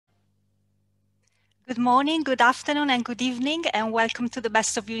Good morning, good afternoon, and good evening, and welcome to the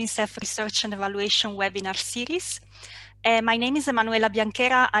Best of UNICEF Research and Evaluation webinar series. My name is Emanuela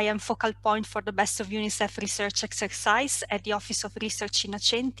Bianchera. I am focal point for the Best of UNICEF research exercise at the Office of Research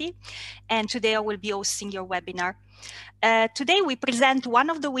Unaccompanied, and today I will be hosting your webinar. Today we present one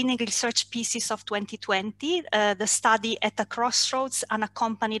of the winning research pieces of 2020, the study at a crossroads,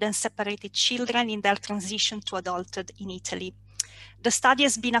 unaccompanied and separated children in their transition to adulthood in Italy. The study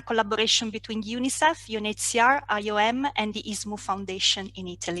has been a collaboration between UNICEF, UNHCR, IOM, and the ISMU Foundation in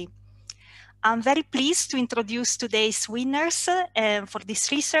Italy. I'm very pleased to introduce today's winners for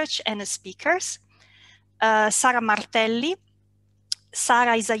this research and speakers. Sara Martelli.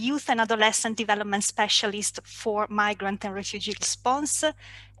 Sara is a youth and adolescent development specialist for migrant and refugee response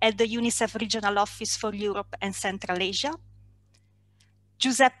at the UNICEF Regional Office for Europe and Central Asia.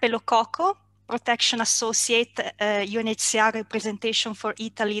 Giuseppe Lococo, Protection Associate, UNHCR Representation for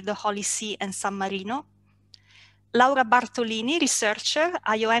Italy, the Holy See and San Marino. Laura Bartolini, Researcher,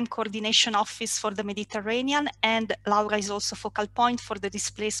 IOM Coordination Office for the Mediterranean, and Laura is also focal point for the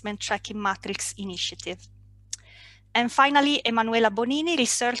Displacement Tracking Matrix Initiative. And finally, Emanuela Bonini,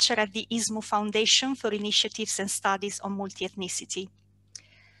 Researcher at the ISMU Foundation for Initiatives and Studies on Multi-Ethnicity.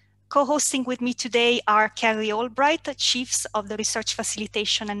 Co-hosting with me today are Carrie Albright, Chiefs of the Research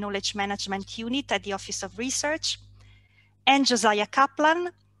Facilitation and Knowledge Management Unit at the Office of Research, and Josiah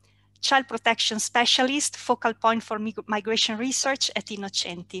Kaplan, Child Protection Specialist, Focal Point for Migration Research at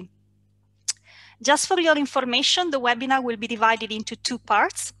Innocenti. Just for your information, the webinar will be divided into two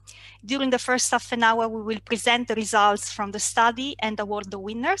parts. During the first half an hour, we will present the results from the study and award the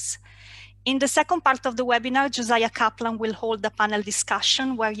winners. In the second part of the webinar, Josiah Kaplan will hold a panel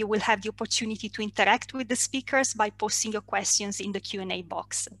discussion where you will have the opportunity to interact with the speakers by posting your questions in the Q&A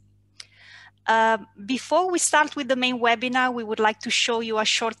box. Before we start with the main webinar, we would like to show you a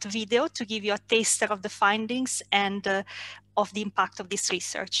short video to give you a taster of the findings and of the impact of this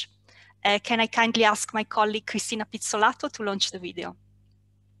research. Can I kindly ask my colleague Cristina Pizzolato to launch the video?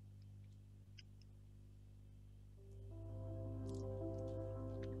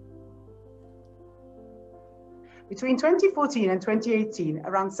 Between 2014 and 2018,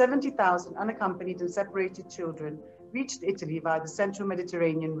 around 70,000 unaccompanied and separated children reached Italy via the central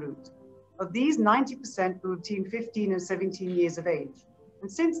Mediterranean route. Of these, 90% were between 15 and 17 years of age.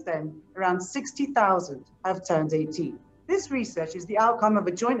 And since then, around 60,000 have turned 18. This research is the outcome of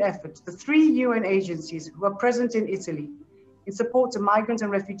a joint effort of the 3 UN agencies who are present in Italy in support to migrant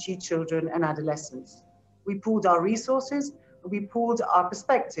and refugee children and adolescents. We pooled our resources, and we pooled our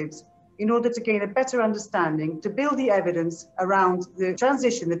perspectives in order to gain a better understanding, to build the evidence around the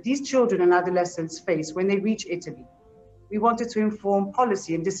transition that these children and adolescents face when they reach Italy. We wanted to inform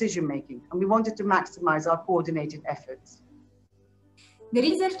policy and decision-making, and we wanted to maximize our coordinated efforts. The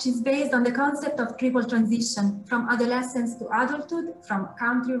research is based on the concept of triple transition, from adolescence to adulthood, from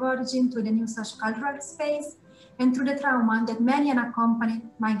country of origin to the new socio-cultural space, and through the trauma that many unaccompanied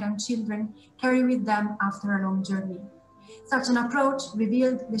migrant children carry with them after a long journey. Such an approach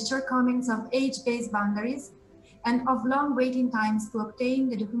revealed the shortcomings of age-based boundaries and of long waiting times to obtain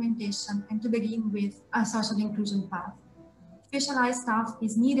the documentation and to begin with a social inclusion path. Specialized staff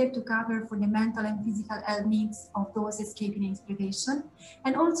is needed to cover for the mental and physical health needs of those escaping exploitation,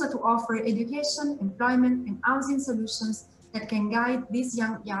 and also to offer education, employment, and housing solutions that can guide these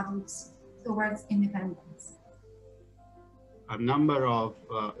young adults towards independence. A number of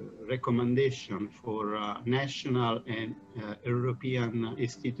recommendations for national and European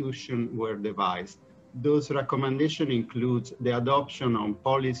institutions were devised. Those recommendations include the adoption of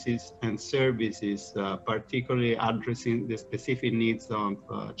policies and services, particularly addressing the specific needs of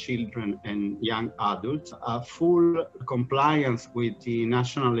children and young adults, a full compliance with the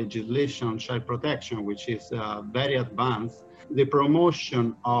national legislation on child protection, which is very advanced, the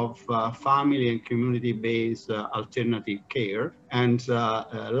promotion of family and community-based alternative care, and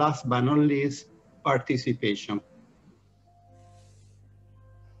last but not least, participation.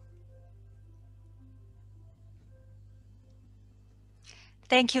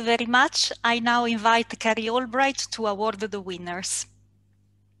 Thank you very much. I now invite Carrie Albright to award the winners.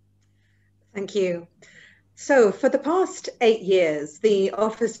 Thank you. So for the past 8 years, the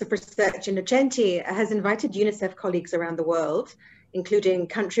Office of Research in Innocenti has invited UNICEF colleagues around the world, including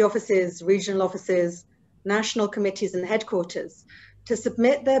country offices, regional offices, national committees and headquarters, to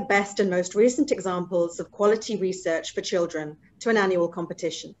submit their best and most recent examples of quality research for children to an annual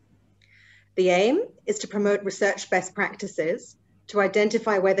competition. The aim is to promote research best practices, to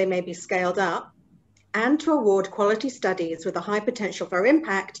identify where they may be scaled up, and to award quality studies with a high potential for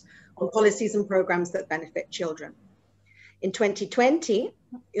impact on policies and programs that benefit children. In 2020,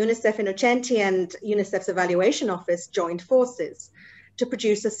 UNICEF Innocenti and UNICEF's Evaluation Office joined forces to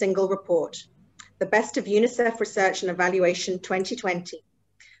produce a single report, the Best of UNICEF Research and Evaluation 2020,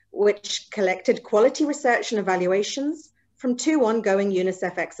 which collected quality research and evaluations from 2 ongoing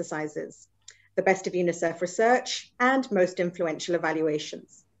UNICEF exercises, the Best of UNICEF Research and Most Influential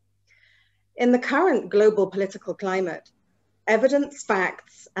Evaluations. In the current global political climate, evidence,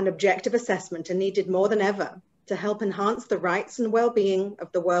 facts, and objective assessment are needed more than ever to help enhance the rights and well-being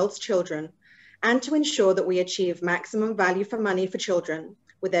of the world's children and to ensure that we achieve maximum value for money for children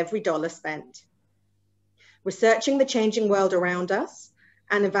with every dollar spent. Researching the changing world around us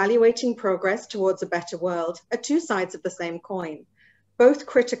and evaluating progress towards a better world are 2 sides of the same coin, both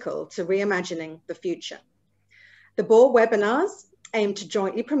critical to reimagining the future. The BOR webinars aim to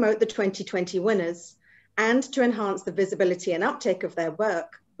jointly promote the 2020 winners and to enhance the visibility and uptake of their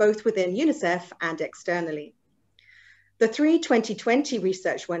work, both within UNICEF and externally. The 3 2020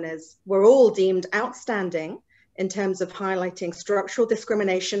 research winners were all deemed outstanding in terms of highlighting structural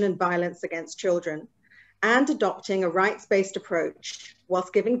discrimination and violence against children and adopting a rights-based approach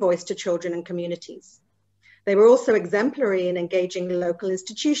whilst giving voice to children and communities. They were also exemplary in engaging local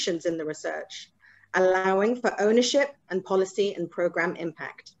institutions in the research, allowing for ownership and policy and program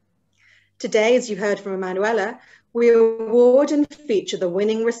impact. Today, as you heard from Emanuela, we award and feature the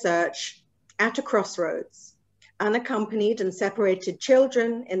winning research at a crossroads, unaccompanied and separated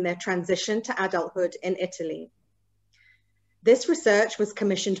children in their transition to adulthood in Italy. This research was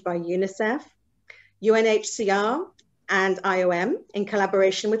commissioned by UNICEF, UNHCR, and IOM in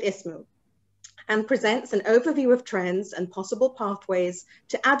collaboration with ISMU, and presents an overview of trends and possible pathways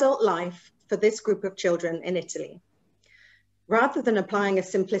to adult life for this group of children in Italy. Rather than applying a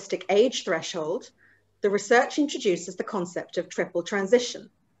simplistic age threshold, the research introduces the concept of triple transition: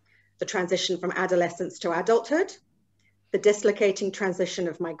 the transition from adolescence to adulthood, the dislocating transition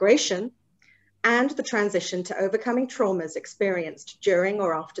of migration, and the transition to overcoming traumas experienced during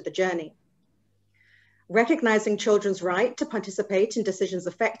or after the journey. Recognizing children's right to participate in decisions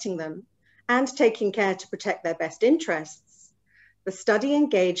affecting them and taking care to protect their best interests, the study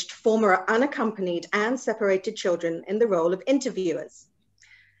engaged former unaccompanied and separated children in the role of interviewers.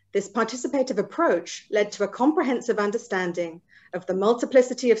 This participative approach led to a comprehensive understanding of the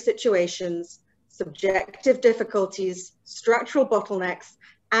multiplicity of situations, subjective difficulties, structural bottlenecks,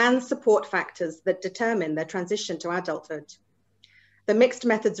 and support factors that determine their transition to adulthood. The mixed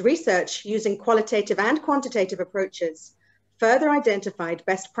methods research, using qualitative and quantitative approaches, further identified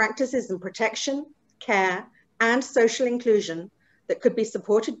best practices in protection, care, and social inclusion that could be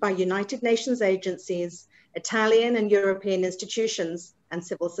supported by United Nations agencies, Italian and European institutions, and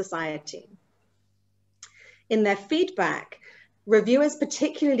civil society. In their feedback, reviewers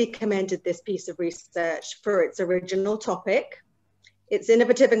particularly commended this piece of research for its original topic, its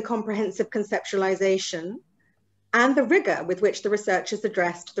innovative and comprehensive conceptualization, and the rigor with which the researchers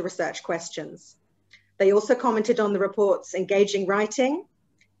addressed the research questions. They also commented on the report's engaging writing,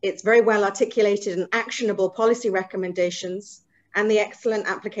 its very well articulated and actionable policy recommendations, and the excellent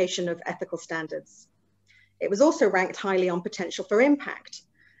application of ethical standards. It was also ranked highly on potential for impact,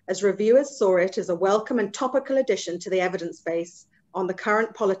 as reviewers saw it as a welcome and topical addition to the evidence base on the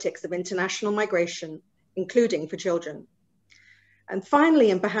current politics of international migration, including for children. And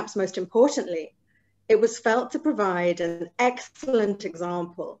finally, and perhaps most importantly, it was felt to provide an excellent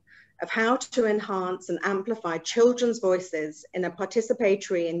example of how to enhance and amplify children's voices in a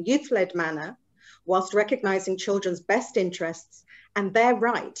participatory and youth-led manner, whilst recognizing children's best interests and their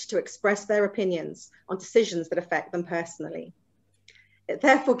right to express their opinions on decisions that affect them personally. It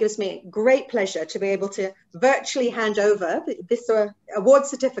therefore gives me great pleasure to be able to virtually hand over this award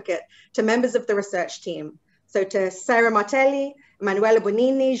certificate to members of the research team. So to Sarah Martelli, Emanuela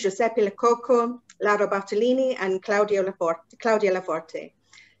Bonini, Giuseppe Lecocco, Laura Bartolini, and Claudia Laforte.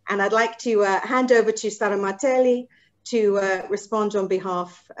 And I'd like to hand over to Sarah Martelli to respond on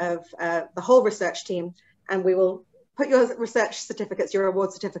behalf of the whole research team, and we will put your research certificates, your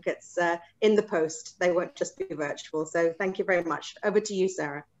award certificates in the post. They won't just be virtual. So thank you very much. Over to you,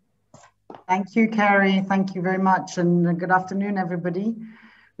 Sarah. Thank you, Carrie. Thank you very much. And good afternoon, everybody.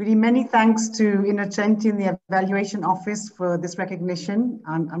 Really many thanks to Innocenti and the Evaluation Office for this recognition.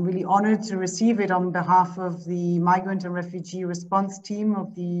 I'm really honored to receive it on behalf of the Migrant and Refugee Response Team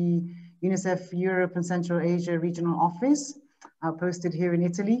of the UNICEF Europe and Central Asia Regional Office, posted here in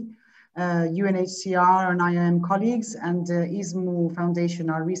Italy. UNHCR and IOM colleagues, and ISMU Foundation,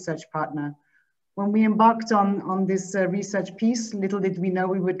 our research partner. When we embarked on this research piece, little did we know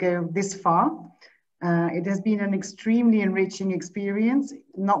we would go this far. It has been an extremely enriching experience,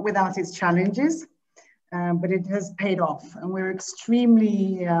 not without its challenges. but it has paid off, and we're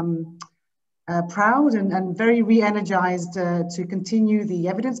extremely proud and very re-energized to continue the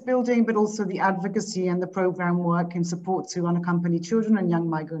evidence building, but also the advocacy and the program work in support to unaccompanied children and young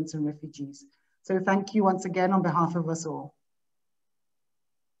migrants and refugees. So thank you once again on behalf of us all.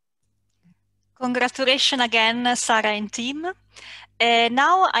 Congratulations again, Sarah and team.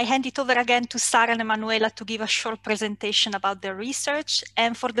 Now I hand it over again to Sarah and Emanuela to give a short presentation about their research.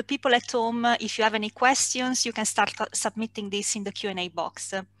 And for the people at home, if you have any questions, you can start submitting this in the Q&A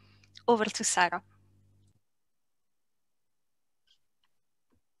box. Over to Sarah.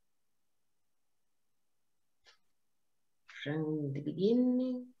 From the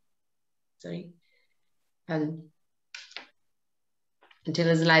beginning, sorry, until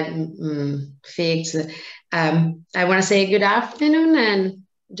the slide fixed. I want to say good afternoon, and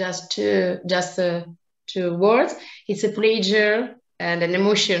just two words. It's a pleasure and an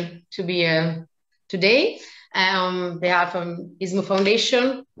emotion to be here today. On behalf of ISMO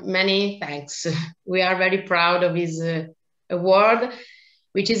Foundation, many thanks. We are very proud of this award,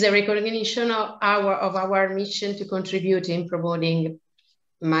 which is a recognition of our mission to contribute in promoting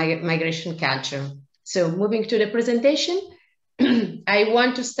migration culture. So moving to the presentation, I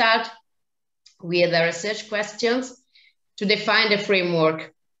want to start with the research questions to define the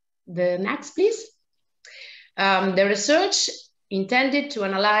framework. The next, please. The research intended to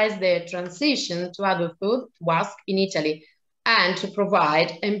analyze the transition to adulthood, WASC, in Italy, and to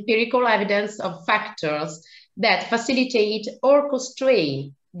provide empirical evidence of factors that facilitate or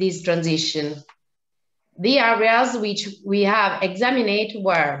constrain this transition. The areas which we have examined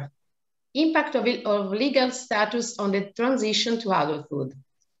were impact of legal status on the transition to adulthood,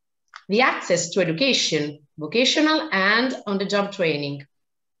 the access to education, vocational and on-the-job training,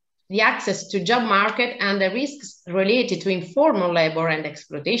 the access to job market and the risks related to informal labor and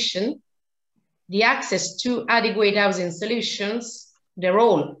exploitation, the access to adequate housing solutions, the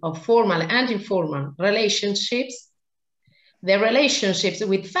role of formal and informal relationships, the relationships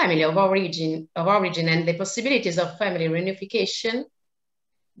with family of origin and the possibilities of family reunification,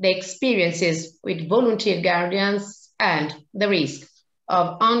 the experiences with volunteer guardians, and the risk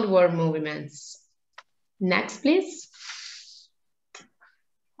of onward movements. Next, please.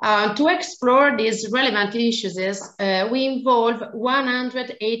 To explore these relevant issues, we involve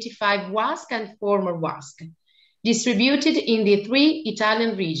 185 WASC and former WASC, distributed in the 3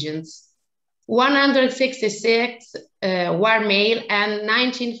 Italian regions. 166 were male and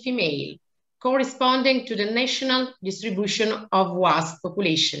 19 female, corresponding to the national distribution of WASC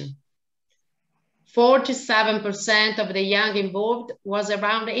population. 47% of the young involved was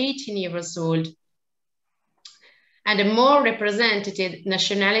around 18 years old. And the more represented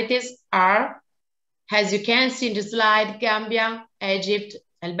nationalities are, as you can see in the slide, Gambia, Egypt,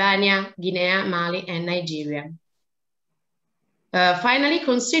 Albania, Guinea, Mali, and Nigeria. Finally,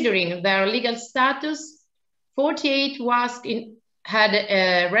 considering their legal status, 48 WASC had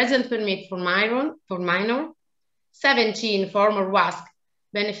a resident permit for minor, 17 former WASC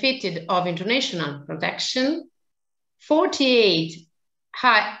benefited of international protection, 48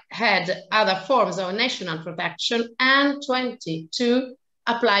 had other forms of national protection, and 22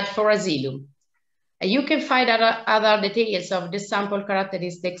 applied for asylum. You can find other details of the sample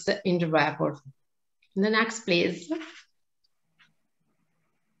characteristics in the report. The next, please.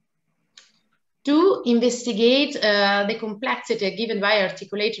 To investigate the complexity given by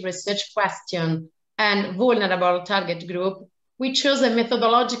articulated research question and vulnerable target group, we chose a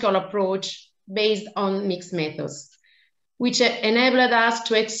methodological approach based on mixed methods, which enabled us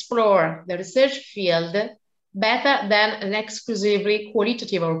to explore the research field better than an exclusively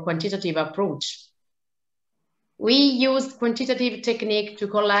qualitative or quantitative approach. We used quantitative technique to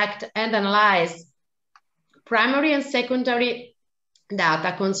collect and analyze primary and secondary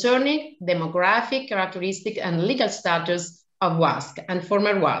data concerning demographic characteristics and legal status of WASC and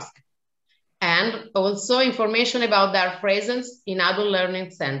former WASC, and also information about their presence in adult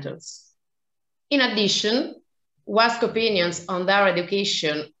learning centers. In addition, WASC opinions on their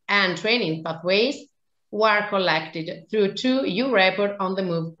education and training pathways were collected through 2 U-Report on the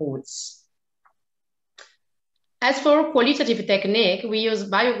Move polls. As for qualitative technique, we use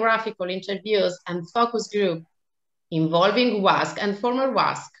biographical interviews and focus group involving WASC and former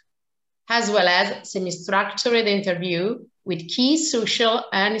WASC, as well as semi-structured interview with key social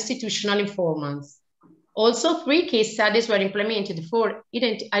and institutional informants. Also, 3 case studies were implemented for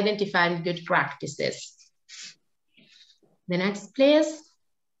identifying good practices. The next, please.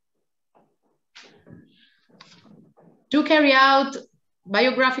 To carry out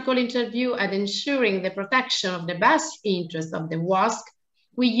biographical interview and ensuring the protection of the best interest of the WASC,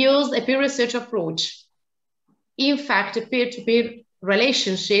 we used a peer research approach In fact, peer-to-peer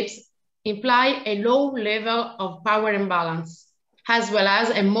relationships imply a low level of power imbalance, as well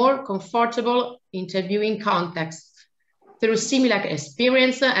as a more comfortable interviewing context through similar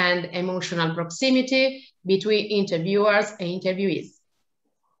experience and emotional proximity between interviewers and interviewees.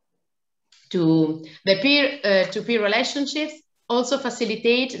 The peer-to-peer relationships also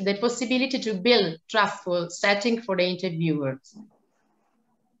facilitate the possibility to build trustful setting for the interviewers.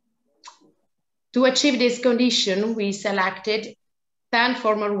 To achieve this condition, we selected 10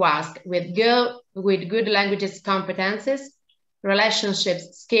 formal tasks with good languages competences,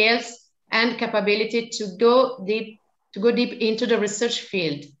 relationships skills, and capability to go deep into the research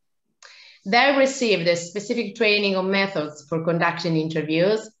field. They received a specific training on methods for conducting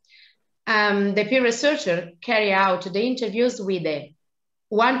interviews. The peer researcher carry out the interviews with a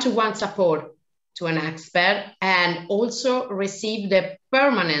one-to-one support to an expert, and also receive the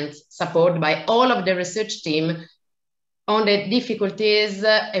permanent support by all of the research team on the difficulties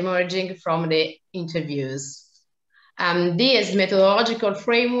emerging from the interviews. This methodological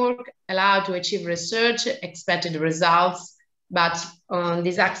framework allowed to achieve research expected results, but on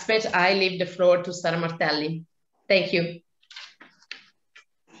this aspect, I leave the floor to Sara Martelli. Thank you.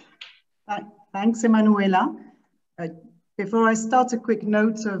 Thanks, Emanuela. Before I start, a quick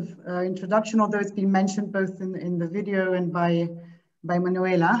note of introduction, although it's been mentioned both in the video and by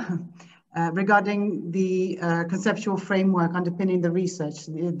Emanuela, regarding the conceptual framework underpinning the research,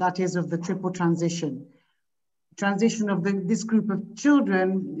 that is of the triple transition. Transition of this group of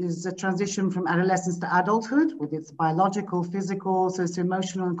children is a transition from adolescence to adulthood with its biological, physical,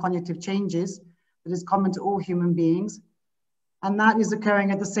 socio-emotional and cognitive changes that is common to all human beings. And that is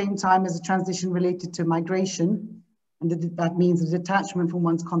occurring at the same time as a transition related to migration. And that means the detachment from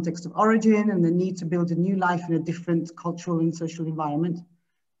one's context of origin and the need to build a new life in a different cultural and social environment.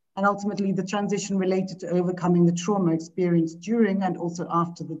 And ultimately the transition related to overcoming the trauma experienced during and also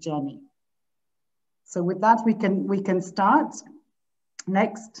after the journey. So with that, we can start.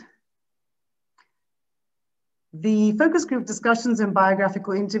 Next. The focus group discussions and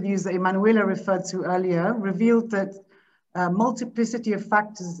biographical interviews that Emanuela referred to earlier revealed that multiplicity of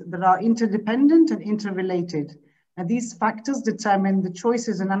factors that are interdependent and interrelated. And these factors determine the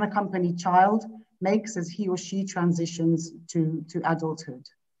choices an unaccompanied child makes as he or she transitions to adulthood.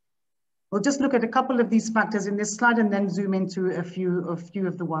 We'll just look at a couple of these factors in this slide and then zoom into a few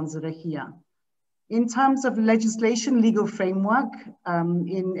of the ones that are here. In terms of legislation, legal framework,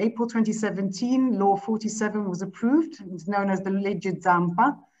 in April 2017, Law 47 was approved. It's known as the Legge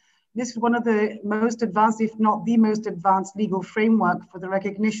Zampa. This is one of the most advanced, if not the most advanced legal framework for the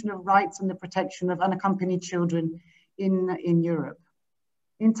recognition of rights and the protection of unaccompanied children in Europe.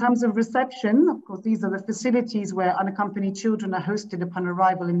 In terms of reception, of course, these are the facilities where unaccompanied children are hosted upon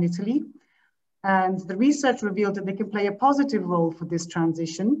arrival in Italy. And the research revealed that they can play a positive role for this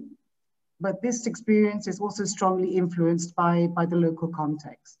transition, but this experience is also strongly influenced by the local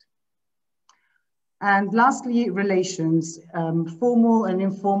context. And lastly, relations, formal and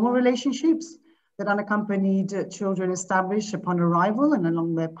informal relationships that unaccompanied children establish upon arrival and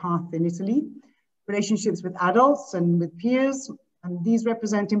along their path in Italy, relationships with adults and with peers, and these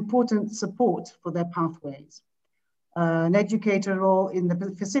represent important support for their pathways. An educator role in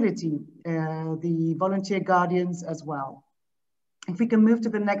the facility, the volunteer guardians as well. If we can move to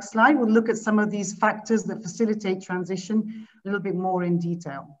the next slide, we'll look at some of these factors that facilitate transition a little bit more in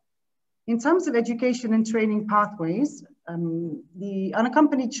detail. In terms of education and training pathways, the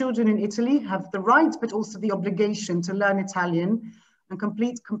unaccompanied children in Italy have the right, but also the obligation to learn Italian and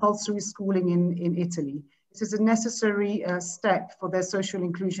complete compulsory schooling in Italy. This is a necessary step for their social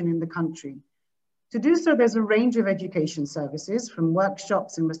inclusion in the country. To do so, there's a range of education services, from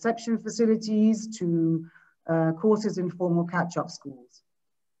workshops and reception facilities to courses in formal catch-up schools.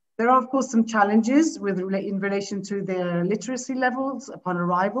 There are, of course, some challenges in relation to their literacy levels upon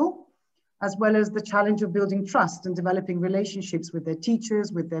arrival, as well as the challenge of building trust and developing relationships with their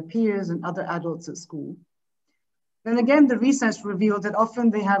teachers, with their peers and other adults at school. Then again, the research revealed that often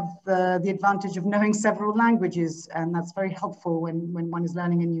they have the advantage of knowing several languages, and that's very helpful when one is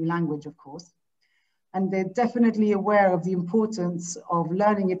learning a new language, of course. And they're definitely aware of the importance of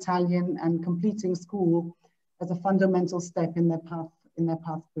learning Italian and completing school as a fundamental step in their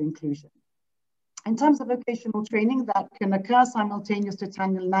path to inclusion. In terms of vocational training, that can occur simultaneous to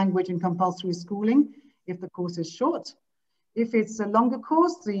Italian language and compulsory schooling if the course is short. If it's a longer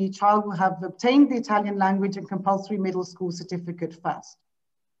course, the child will have obtained the Italian language and compulsory middle school certificate first.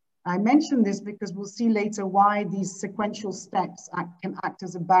 I mention this because we'll see later why these sequential steps can act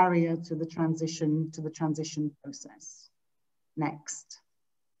as a barrier to the transition process. Next.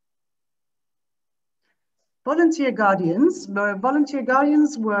 Volunteer guardians.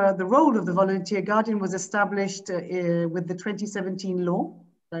 The role of the volunteer guardian was established with the 2017 law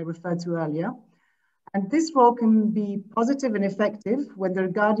that I referred to earlier. And this role can be positive and effective when the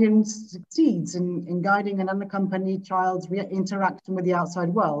guardian succeeds in guiding an unaccompanied child's interaction with the outside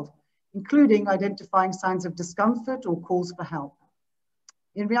world, including identifying signs of discomfort or calls for help.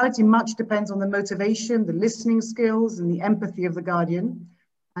 In reality, much depends on the motivation, the listening skills, and the empathy of the guardian,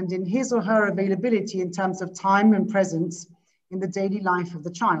 and in his or her availability in terms of time and presence in the daily life of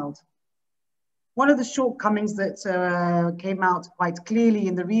the child. One of the shortcomings that came out quite clearly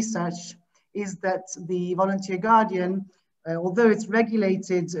in the research is that the volunteer guardian, although it's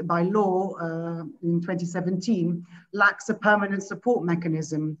regulated by law in 2017, lacks a permanent support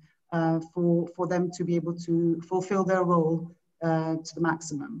mechanism for them to be able to fulfill their role to the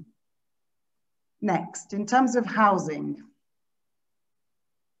maximum. Next, in terms of housing.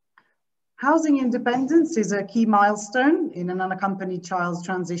 Housing independence is a key milestone in an unaccompanied child's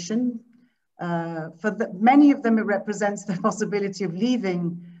transition. Many of them, it represents the possibility of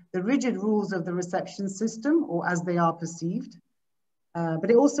leaving the rigid rules of the reception system, or as they are perceived.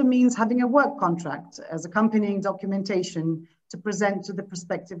 But it also means having a work contract as accompanying documentation to present to the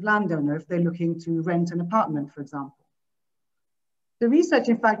prospective landowner if they're looking to rent an apartment, for example. The research,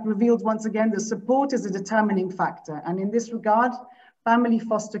 in fact, revealed once again that support is a determining factor. And in this regard, family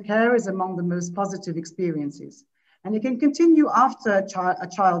foster care is among the most positive experiences. And it can continue after a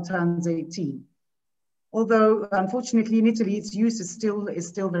child turns 18. Although, unfortunately, in Italy, its use is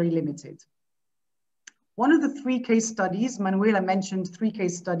still very limited. One of the 3 case studies, Manuela mentioned 3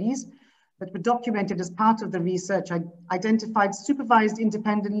 case studies that were documented as part of the research, identified supervised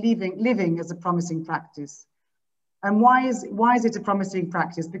independent living as a promising practice. And why is it a promising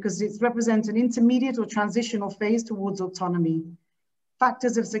practice? Because it represents an intermediate or transitional phase towards autonomy.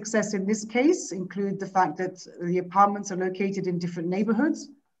 Factors of success in this case include the fact that the apartments are located in different neighborhoods,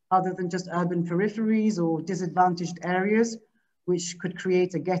 other than just urban peripheries or disadvantaged areas, which could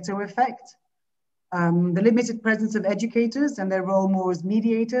create a ghetto effect. The limited presence of educators and their role more as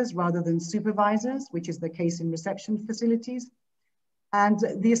mediators rather than supervisors, which is the case in reception facilities. And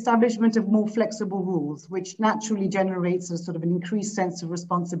the establishment of more flexible rules, which naturally generates a sort of an increased sense of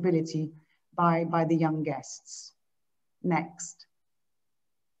responsibility by the young guests. Next.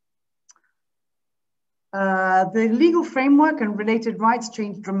 The legal framework and related rights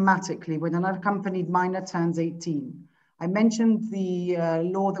change dramatically when an unaccompanied minor turns 18. I mentioned the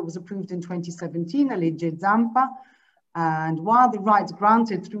law that was approved in 2017, the Legge Zampa, and while the rights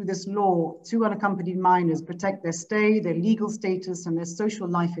granted through this law to unaccompanied minors protect their stay, their legal status, and their social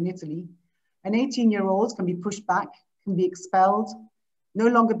life in Italy, an 18-year-old can be pushed back, can be expelled, no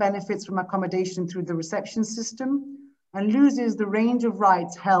longer benefits from accommodation through the reception system, and loses the range of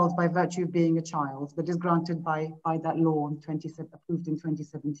rights held by virtue of being a child that is granted by that law approved in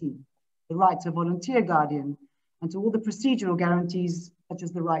 2017. The right to volunteer guardian and to all the procedural guarantees, such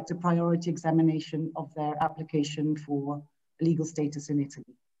as the right to priority examination of their application for legal status in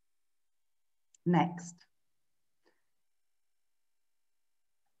Italy. Next.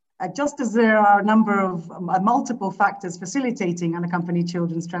 Just as there are a number of multiple factors facilitating unaccompanied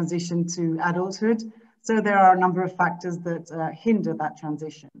children's transition to adulthood, so there are a number of factors that hinder that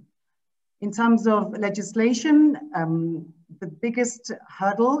transition. In terms of legislation, the biggest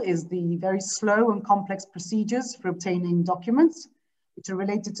hurdle is the very slow and complex procedures for obtaining documents, which are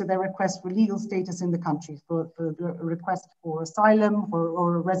related to their request for legal status in the country, for the request for asylum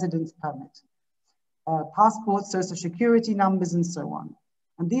or a residence permit, passports, social security numbers, and so on.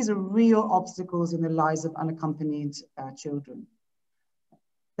 And these are real obstacles in the lives of unaccompanied children.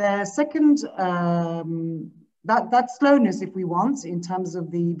 The second, that slowness, if we want, in terms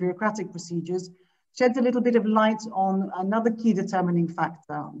of the bureaucratic procedures, sheds a little bit of light on another key determining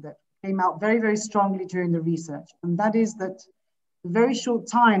factor that came out very, very strongly during the research. And that is that the very short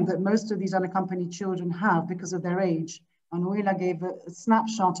time that most of these unaccompanied children have because of their age. Manuela gave a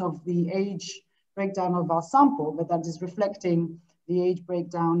snapshot of the age breakdown of our sample, but that is reflecting the age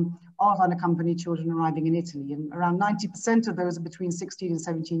breakdown of unaccompanied children arriving in Italy. And around 90% of those are between 16 and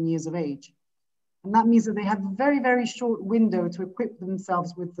 17 years of age. And that means that they have a very, very short window to equip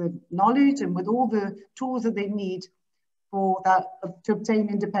themselves with the knowledge and with all the tools that they need for that, to obtain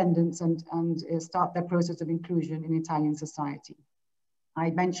independence and start their process of inclusion in Italian society.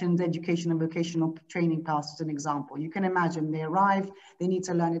 I mentioned education and vocational training paths as an example. You can imagine they arrive, they need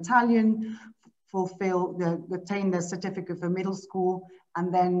to learn Italian, obtain their certificate for middle school,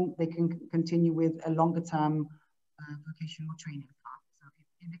 and then they can continue with a longer term vocational training path. So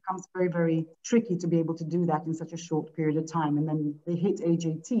it becomes very, very tricky to be able to do that in such a short period of time. And then they hit age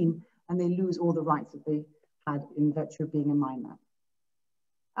 18 and they lose all the rights that they had in virtue of being a minor.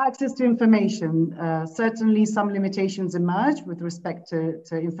 Access to information, certainly some limitations emerge with respect to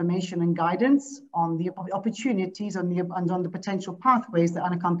information and guidance on the opportunities and on the potential pathways that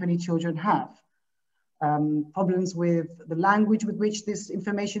unaccompanied children have. Problems with the language with which this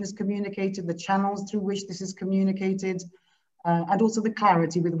information is communicated, the channels through which this is communicated, and also the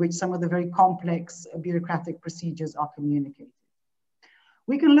clarity with which some of the very complex bureaucratic procedures are communicated.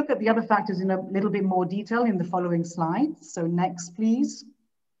 We can look at the other factors in a little bit more detail in the following slides. So next, please.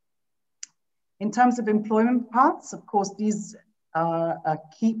 In terms of employment paths, of course, these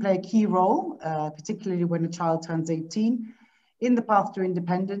play a key role, particularly when a child turns 18, in the path to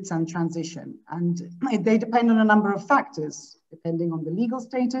independence and transition. And they depend on a number of factors, depending on the legal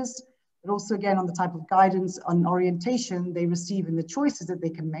status, but also again on the type of guidance and orientation they receive in the choices that they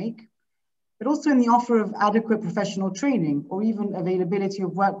can make, but also in the offer of adequate professional training or even availability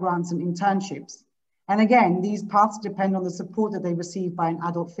of work grants and internships. And again, these paths depend on the support that they receive by an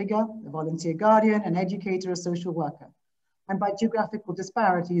adult figure, a volunteer guardian, an educator, a social worker, and by geographical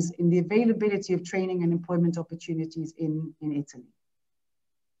disparities in the availability of training and employment opportunities in Italy.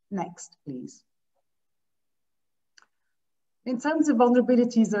 Next, please. In terms of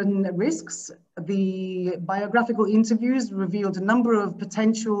vulnerabilities and risks, the biographical interviews revealed a number of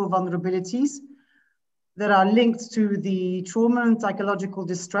potential vulnerabilities that are linked to the trauma and psychological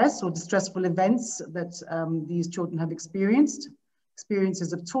distress or distressful events that these children have experienced.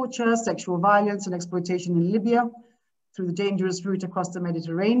 Experiences of torture, sexual violence and exploitation in Libya through the dangerous route across the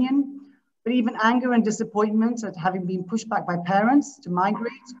Mediterranean, but even anger and disappointment at having been pushed back by parents to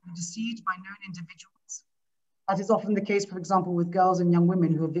migrate or deceived by known individuals. That is often the case, for example, with girls and young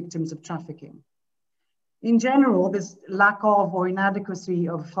women who are victims of trafficking. In general, this lack of or inadequacy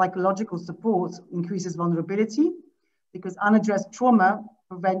of psychological support increases vulnerability because unaddressed trauma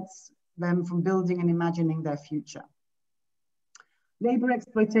prevents them from building and imagining their future. Labor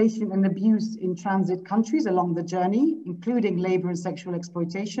exploitation and abuse in transit countries along the journey, including labor and sexual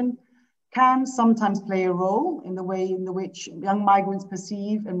exploitation, can sometimes play a role in the way in which young migrants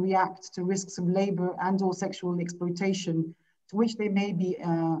perceive and react to risks of labor and or sexual exploitation to which they may be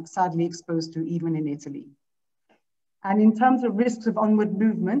sadly exposed to even in Italy. And in terms of risks of onward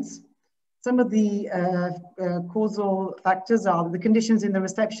movements, some of the causal factors are the conditions in the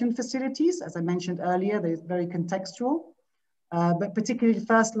reception facilities. As I mentioned earlier, they're very contextual, but particularly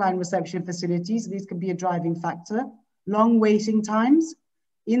first-line reception facilities, these can be a driving factor. Long waiting times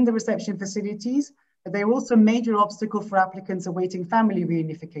in the reception facilities, but they're also a major obstacle for applicants awaiting family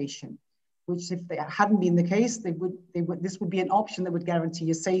reunification, which if they hadn't been the case, this would be an option that would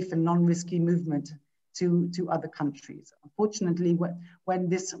guarantee a safe and non-risky movement to other countries. Unfortunately, when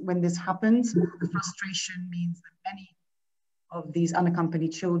this happens, the frustration means that many of these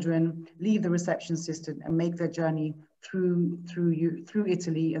unaccompanied children leave the reception system and make their journey through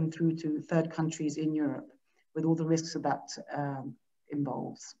Italy and through to third countries in Europe, with all the risks that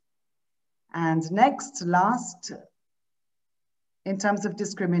involves. And next, last, in terms of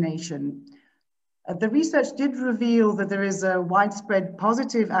discrimination. The research did reveal that there is a widespread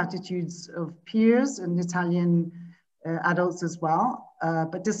positive attitudes of peers and Italian adults as well.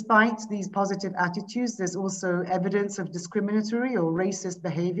 But despite these positive attitudes, there's also evidence of discriminatory or racist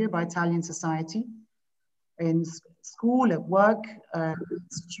behavior by Italian society in school, at work,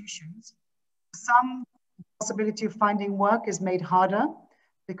 institutions. Some possibility of finding work is made harder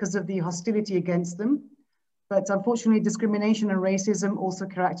because of the hostility against them. But unfortunately, discrimination and racism also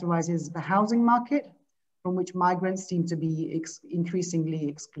characterizes the housing market, from which migrants seem to be increasingly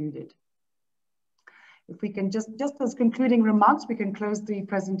excluded. If we can just as concluding remarks, we can close the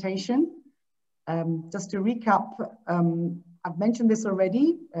presentation. Just to recap, I've mentioned this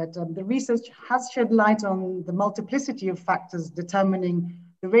already, but the research has shed light on the multiplicity of factors determining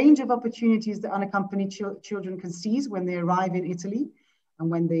the range of opportunities that unaccompanied children can seize when they arrive in Italy, and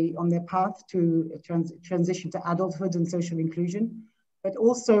when they on their path to transition to adulthood and social inclusion, but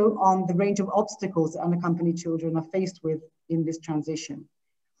also on the range of obstacles that unaccompanied children are faced with in this transition.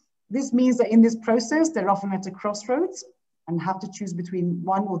 This means that in this process, they're often at a crossroads and have to choose between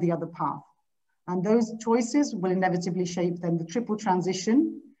one or the other path. And those choices will inevitably shape then the triple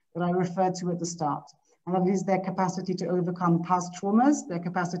transition that I referred to at the start. And that is their capacity to overcome past traumas, their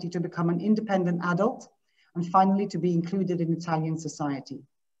capacity to become an independent adult, and finally to be included in Italian society.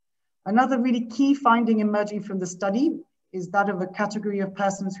 Another really key finding emerging from the study is that of a category of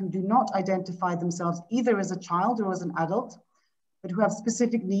persons who do not identify themselves either as a child or as an adult, but who have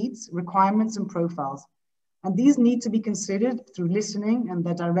specific needs, requirements, and profiles. And these need to be considered through listening and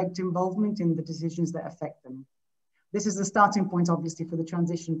their direct involvement in the decisions that affect them. This is the starting point, obviously, for the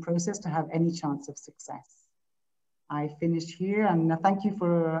transition process to have any chance of success. I finish here, and thank you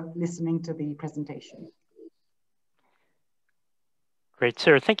for listening to the presentation. Great,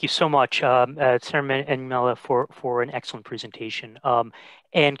 Sarah. Thank you so much, Sarah and Mela, for an excellent presentation,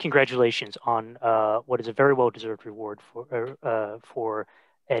 and congratulations on what is a very well-deserved reward for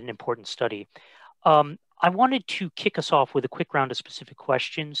an important study. I wanted to kick us off with a quick round of specific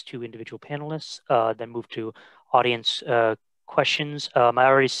questions to individual panelists, then move to audience questions. I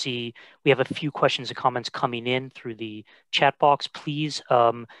already see we have a few questions and comments coming in through the chat box. Please,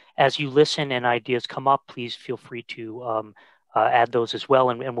 as you listen and ideas come up, please feel free to add those as well,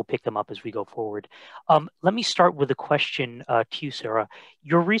 and we'll pick them up as we go forward. Let me start with a question to you, Sarah.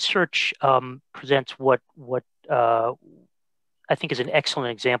 Your research presents what I think is an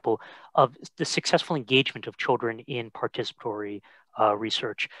excellent example of the successful engagement of children in participatory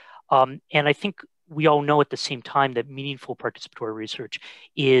research. And I think we all know at the same time that meaningful participatory research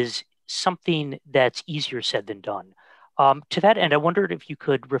is something that's easier said than done. To that end, I wondered if you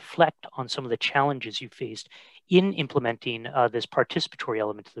could reflect on some of the challenges you faced in implementing this participatory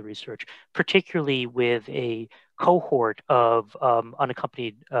element to the research, particularly with a cohort of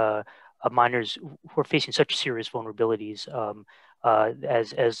unaccompanied minors who are facing such serious vulnerabilities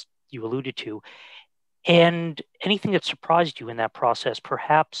as you alluded to. And anything that surprised you in that process,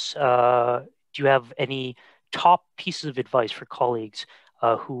 perhaps do you have any top pieces of advice for colleagues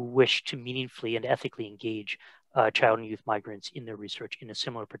who wish to meaningfully and ethically engage child and youth migrants in their research in a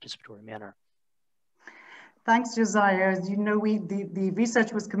similar participatory manner? Thanks, Josiah. As you know, the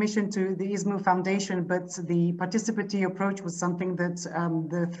research was commissioned to the ISMU Foundation, but the participatory approach was something that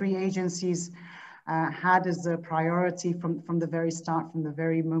the three agencies had as a priority from the very start, from the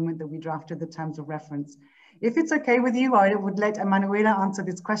very moment that we drafted the terms of reference. If it's okay with you, I would let Emanuela answer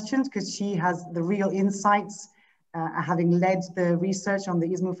these questions because she has the real insights, having led the research on the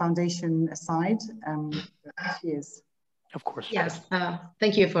ISMU Foundation side. She is. Of course. Yes,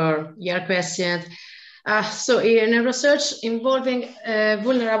 thank you for your question. So in a research involving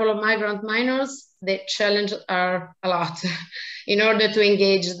vulnerable migrant minors, the challenges are a lot in order to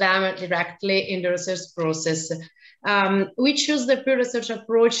engage them directly in the research process. We choose the peer research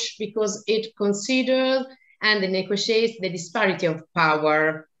approach because it considers and negotiates the disparity of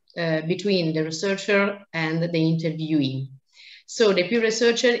power between the researcher and the interviewee. So the peer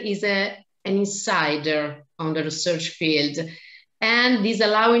researcher is an insider on the research field, and these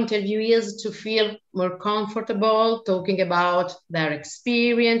allow interviewees to feel more comfortable talking about their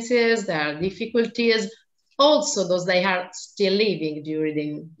experiences, their difficulties, also those they are still living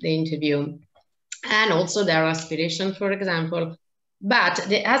during the interview, and also their aspiration, for example. But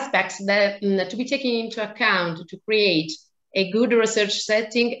the aspects that to be taken into account to create a good research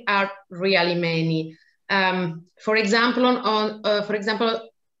setting are really many. For example, on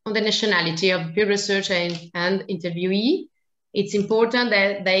the nationality of peer researcher and interviewee, it's important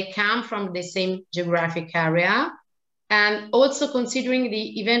that they come from the same geographic area, and also considering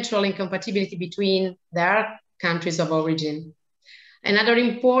the eventual incompatibility between their countries of origin. Another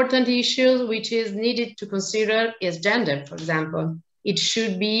important issue which is needed to consider is gender, for example. It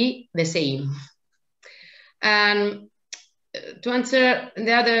should be the same. And to answer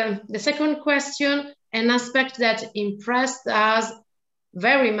the second question, an aspect that impressed us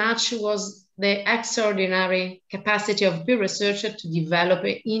very much was the extraordinary capacity of peer researchers to develop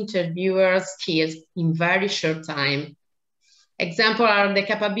interviewer skills in very short time. Examples are the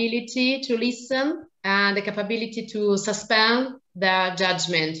capability to listen and the capability to suspend their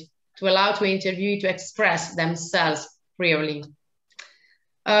judgment, to allow the interviewee to express themselves freely.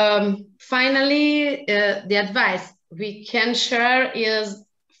 Finally, the advice we can share is,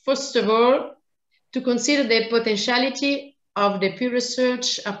 first of all, to consider the potentiality of the peer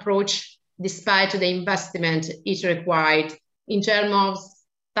research approach despite the investment it required in terms of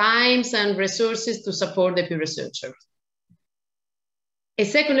times and resources to support the peer researchers. A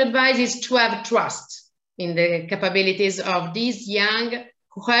second advice is to have trust in the capabilities of these young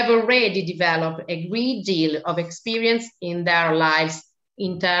who have already developed a great deal of experience in their lives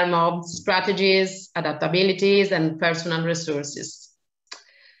in terms of strategies, adaptabilities, and personal resources.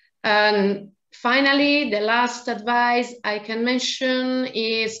 And finally, the last advice I can mention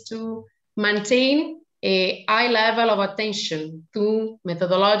is to maintain a high level of attention to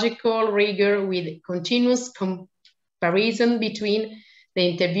methodological rigor with continuous comparison between the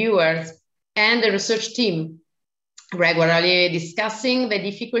interviewers and the research team, regularly discussing the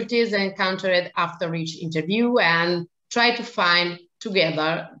difficulties encountered after each interview and try to find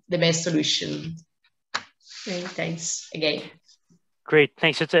together the best solution. And thanks again. Great,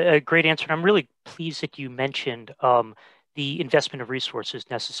 thanks. It's a great answer. And I'm really pleased that you mentioned the investment of resources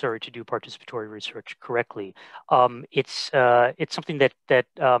necessary to do participatory research correctly. It's something that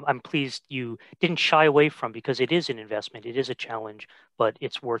I'm pleased you didn't shy away from, because it is an investment, it is a challenge, but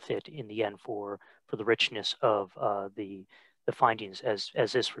it's worth it in the end for the richness of the findings, as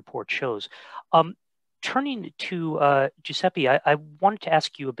this report shows. Turning to Giuseppe, I wanted to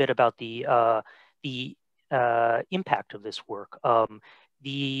ask you a bit about the impact of this work.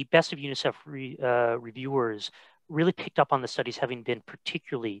 The Best of UNICEF reviewers really picked up on the studies having been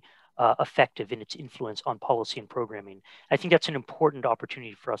particularly effective in its influence on policy and programming. I think that's an important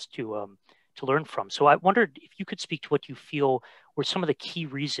opportunity for us to learn from. So I wondered if you could speak to what you feel were some of the key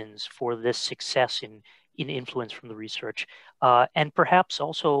reasons for this success in influence from the research, and perhaps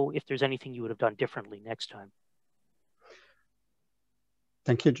also if there's anything you would have done differently next time.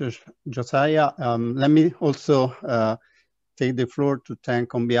 Thank you, Josiah. Let me also take the floor to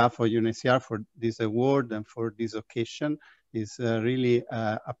thank on behalf of UNHCR for this award and for this occasion. It's really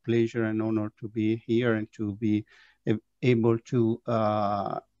a pleasure and honor to be here and to be able to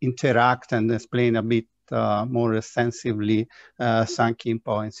interact and explain a bit more extensively some key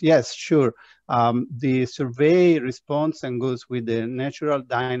points. Yes, sure. The survey responds and goes with the natural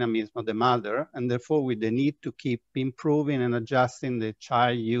dynamism of the mother, and therefore with the need to keep improving and adjusting the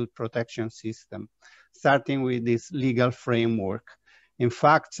child-youth protection system, starting with this legal framework. In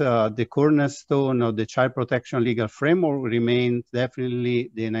fact, the cornerstone of the child protection legal framework remains definitely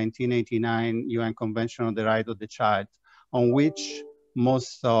the 1989 UN Convention on the Right of the Child, on which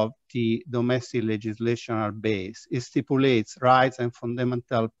most of the domestic legislation are based. It stipulates rights and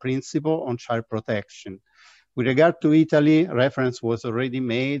fundamental principles on child protection. With regard to Italy, reference was already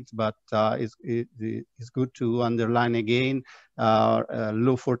made, but it's good to underline again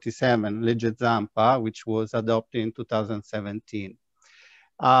Law 47, Legge Zampa, which was adopted in 2017.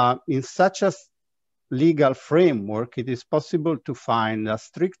 In such a legal framework, it is possible to find a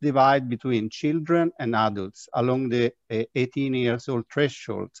strict divide between children and adults along the 18 years old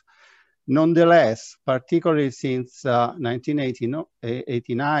threshold. Nonetheless, particularly since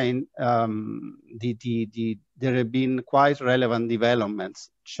 1989, there have been quite relevant developments.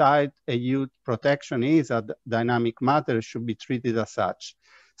 Child and youth protection is a dynamic matter, should be treated as such.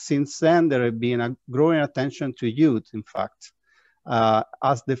 Since then, there have been a growing attention to youth, in fact,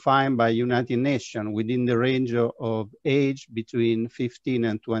 as defined by United Nations within the range of age between 15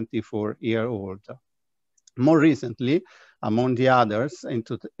 and 24-year-old. More recently, among the others, in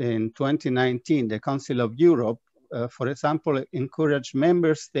 2019, the Council of Europe, for example, encouraged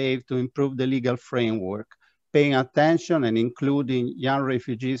member states to improve the legal framework, paying attention and including young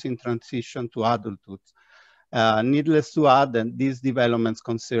refugees in transition to adulthood. Needless to add that these developments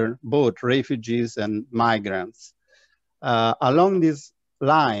concern both refugees and migrants. Along this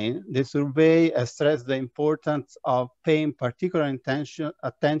line, the survey has stressed the importance of paying particular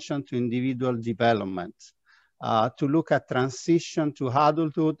attention to individual development, to look at transition to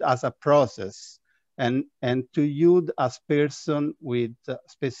adulthood as a process, and to youth as person with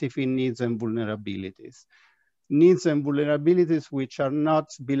specific needs and vulnerabilities. Needs and vulnerabilities which are not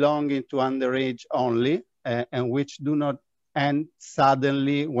belonging to underage only, and which do not end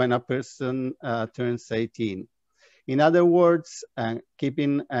suddenly when a person turns 18. In other words,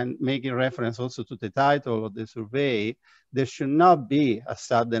 keeping and making reference also to the title of the survey, there should not be a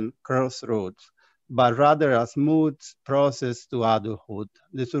sudden crossroads, but rather a smooth process to adulthood.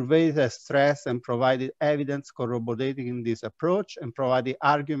 The survey has stressed and provided evidence corroborating this approach and provided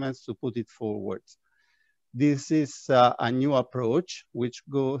arguments to put it forward. This is a new approach which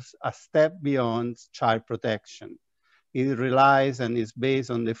goes a step beyond child protection. It relies and is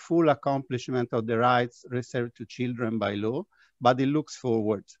based on the full accomplishment of the rights reserved to children by law, but it looks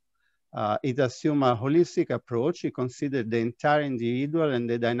forward. It assumes a holistic approach. It considers the entire individual and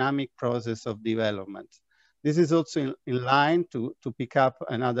the dynamic process of development. This is also in line to pick up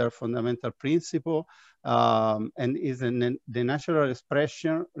another fundamental principle, and is the natural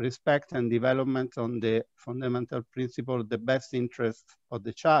expression, respect, and development on the fundamental principle of the best interest of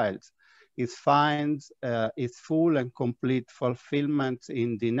the child. It finds its full and complete fulfillment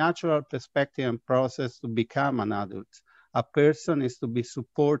in the natural perspective and process to become an adult. A person is to be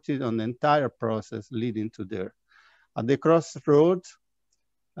supported on the entire process leading to there. At the crossroads,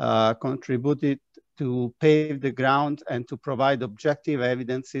 contributed to pave the ground and to provide objective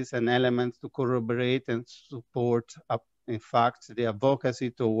evidences and elements to corroborate and support, in fact, the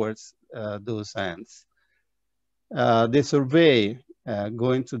advocacy towards those ends. The survey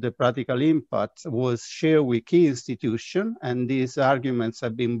going to the practical impact, was shared with key institutions, and these arguments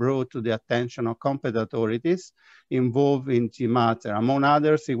have been brought to the attention of competent authorities involved in the matter. Among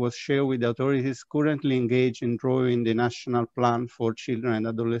others, it was shared with the authorities currently engaged in drawing the National Plan for Children and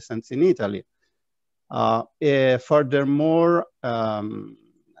Adolescents in Italy. Furthermore,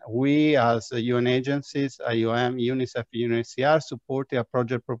 we as UN agencies, IOM, UNICEF, UNHCR, supported a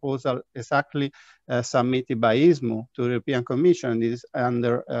project proposal exactly submitted by ISMU to the European Commission. This is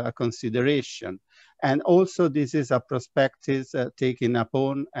under consideration. And also this is a perspective taken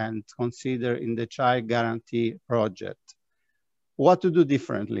upon and considered in the Child Guarantee Project. What to do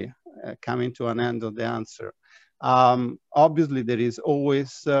differently? Coming to an end of the answer. Obviously, there is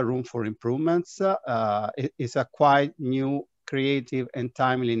always room for improvements. It's a quite new, creative and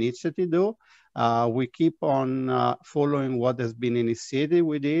timely initiative though. We keep on following what has been initiated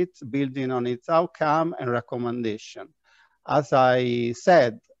with it, building on its outcome and recommendation. As I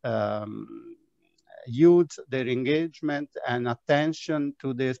said, youth, their engagement and attention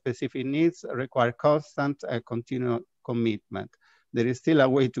to their specific needs require constant and continual commitment. There is still a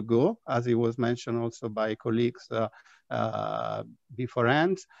way to go, as it was mentioned also by colleagues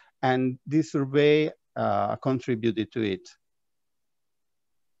beforehand, and this survey contributed to it.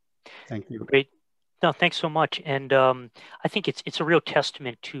 Thank you. Great. No, thanks so much. And I think it's a real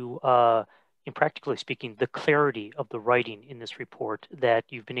testament to, in practically speaking, the clarity of the writing in this report, that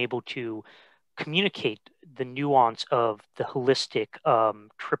you've been able to communicate the nuance of the holistic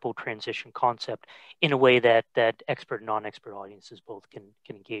triple transition concept in a way that expert and non-expert audiences both can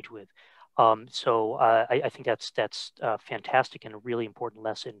engage with. So I think that's fantastic and a really important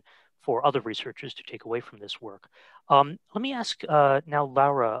lesson for other researchers to take away from this work. Let me ask now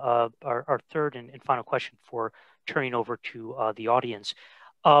Laura, our third and final question before turning over to the audience.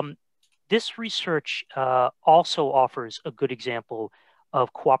 This research also offers a good example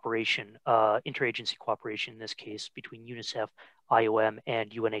of cooperation, interagency cooperation in this case, between UNICEF, IOM,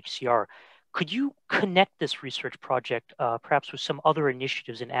 and UNHCR. Could you connect this research project perhaps with some other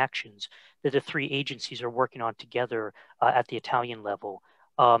initiatives and actions that the three agencies are working on together at the Italian level?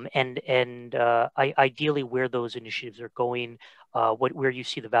 Ideally where those initiatives are going, where you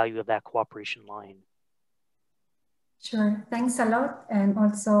see the value of that cooperation lying? Sure, thanks a lot. And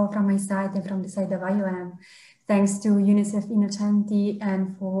also from my side and from the side of IOM, thanks to UNICEF Innocenti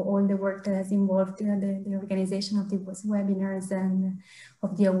and for all the work that has involved the organization of these webinars and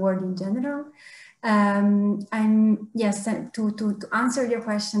of the award in general. Yes, to answer your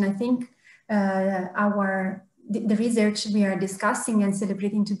question, I think the research we are discussing and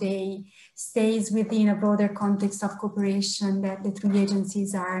celebrating today stays within a broader context of cooperation that the three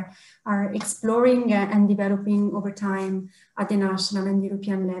agencies are exploring and developing over time at the national and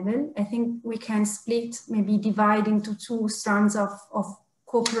European level. I think we can maybe divide into two strands of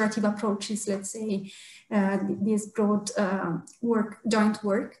cooperative approaches, let's say, this broad joint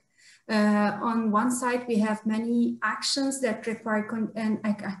work. On one side, we have many actions that require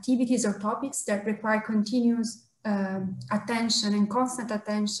activities or topics that require continuous attention and constant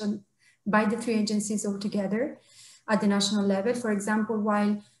attention by the three agencies altogether at the national level. For example,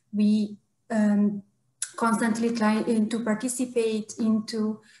 while we constantly try to participate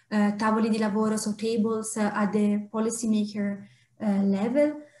into tavoli di lavoro, so tables at the policymaker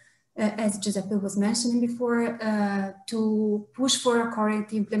level, as Giuseppe was mentioning before, to push for a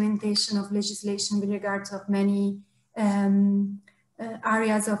correct implementation of legislation with regards of many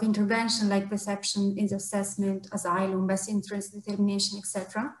areas of intervention like perception, age assessment, asylum, best interest determination,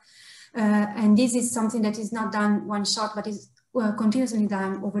 etc. And this is something that is not done one shot, but is continuously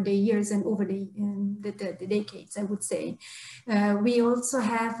done over the years and over the decades, I would say. We also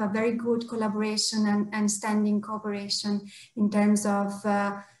have a very good collaboration and standing cooperation in terms of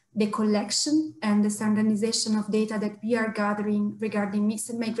the collection and the standardization of data that we are gathering regarding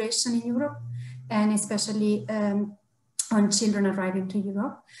mixed migration in Europe, and especially on children arriving to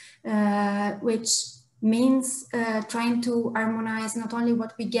Europe, which means trying to harmonize not only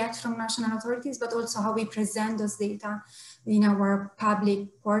what we get from national authorities, but also how we present those data in our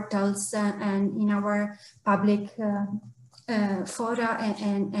public portals and in our public fora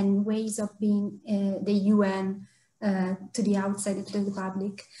and ways of being the UN to the outside, to the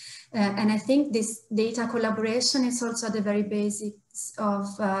public. And I think this data collaboration is also at the very basics of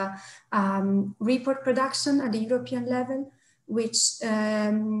report production at the European level, which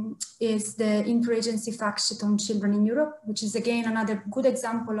is the interagency fact sheet on children in Europe, which is again another good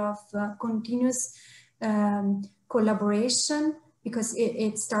example of continuous collaboration, because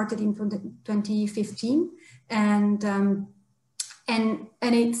it started in 2015, and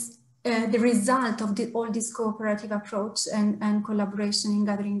it's the result of all this cooperative approach and collaboration in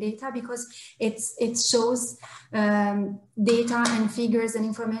gathering data, because it shows data and figures and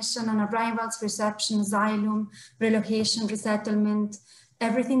information on arrivals, reception, asylum, relocation, resettlement,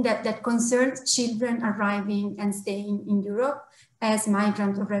 everything that concerns children arriving and staying in Europe as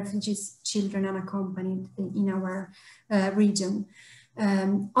migrant or refugees, children unaccompanied in our region.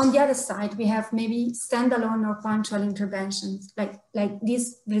 On the other side, we have maybe standalone or punctual interventions, like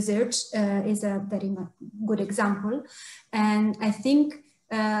this research is a very good example. And I think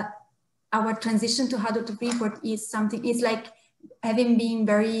our transition to adulthood report is something, it's like having been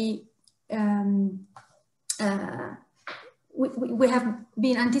very, we have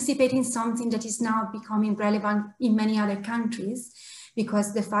been anticipating something that is now becoming relevant in many other countries,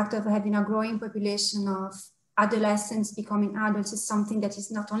 because the fact of having a growing population of adolescents becoming adults is something that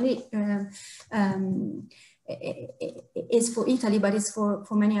is not only is for Italy, but is for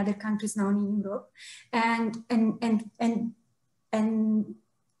many other countries now in Europe. And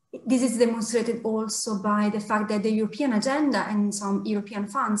this is demonstrated also by the fact that the European agenda and some European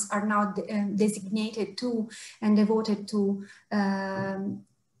funds are now designated to and devoted to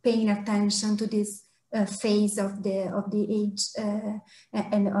paying attention to this phase of the age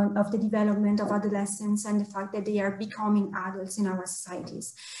and of the development of adolescents, and the fact that they are becoming adults in our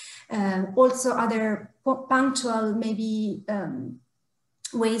societies. Also other punctual maybe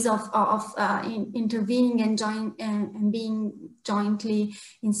ways of intervening and being jointly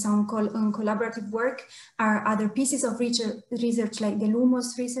in some collaborative work are other pieces of research like the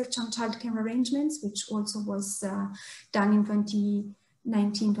Lumos research on childcare arrangements, which also was done in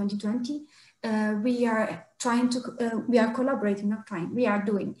 2019-2020. We are trying to, we are collaborating, not trying, we are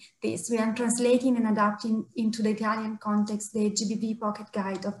doing this. We are translating and adapting into the Italian context the GBV pocket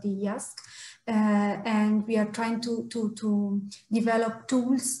guide of the IASC. And we are trying to develop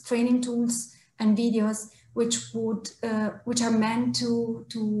tools, training tools and videos which are meant to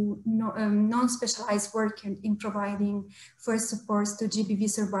non-specialized work in providing first supports to GBV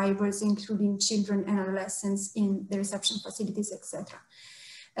survivors, including children and adolescents in the reception facilities, etc.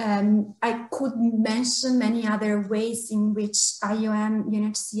 I could mention many other ways in which IOM,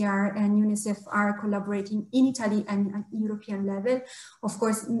 UNHCR and UNICEF are collaborating in Italy and at European level. Of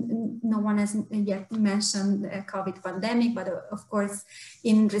course, no one has yet mentioned the COVID pandemic, but of course,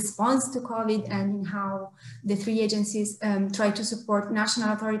 in response to COVID and in how the three agencies try to support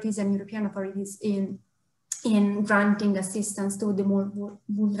national authorities and European authorities in granting assistance to the more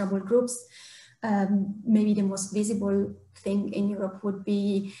vulnerable groups. Maybe the most visible thing in Europe would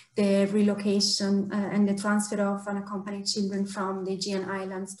be the relocation and the transfer of unaccompanied children from the Aegean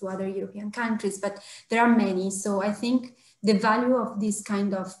Islands to other European countries, but there are many. So I think the value of this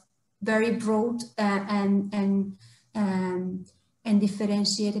kind of very broad and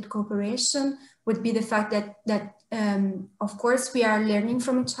differentiated cooperation would be the fact that of course we are learning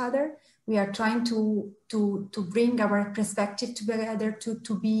from each other. We are trying to bring our perspective together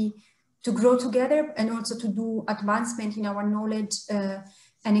to grow together and also to do advancement in our knowledge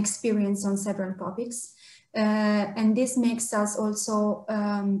and experience on several topics. And this makes us also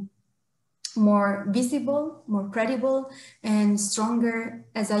more visible, more credible, and stronger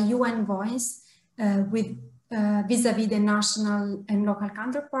as a UN voice with vis-a-vis the national and local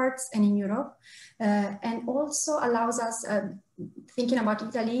counterparts and in Europe, and also allows us, thinking about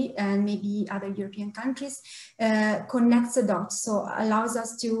Italy and maybe other European countries, connects the dots. So allows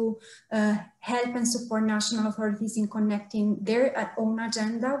us to help and support national authorities in connecting their own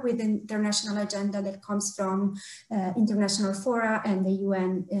agenda with the international agenda that comes from international fora and the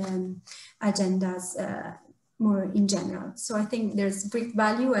UN agendas more in general. So I think there's great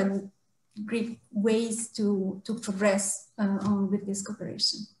value and great ways to progress on with this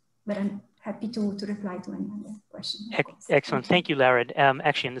cooperation. But I'm happy to reply to any other question. Excellent. Thank you, Lara.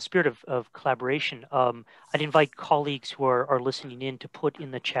 Actually, in the spirit of collaboration, I'd invite colleagues who are listening in to put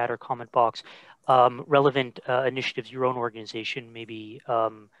in the chat or comment box relevant initiatives your own organization may be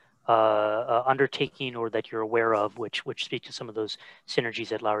undertaking or that you're aware of, which speak to some of those synergies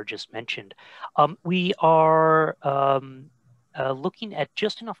that Lara just mentioned. We are looking at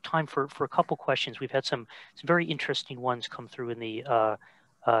just enough time for a couple questions. We've had some very interesting ones come through in the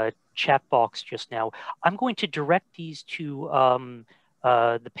chat box just now. I'm going to direct these to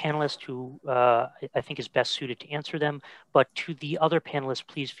the panelist who I think is best suited to answer them, but to the other panelists,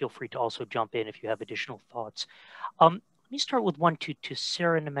 please feel free to also jump in if you have additional thoughts. Let me start with one to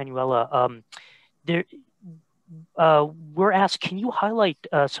Sarah and Emanuela. We're asked, can you highlight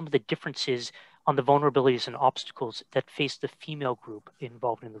some of the differences on the vulnerabilities and obstacles that face the female group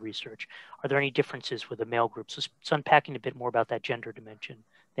involved in the research? Are there any differences with the male group? So unpacking a bit more about that gender dimension.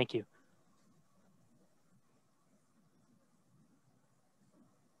 Thank you.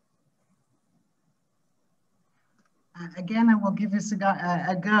 Again, I will give this a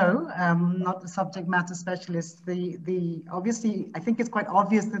go. Not the subject matter specialist. Obviously, I think it's quite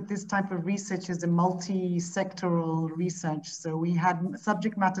obvious that this type of research is a multi-sectoral research. So we had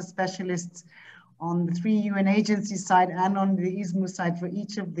subject matter specialists on the 3 UN agencies side and on the ISMU side for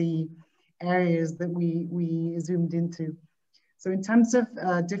each of the areas that we zoomed into. So in terms of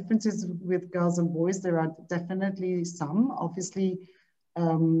differences with girls and boys, there are definitely some. Obviously,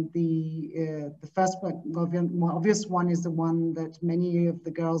 the first one, more obvious one is the one that many of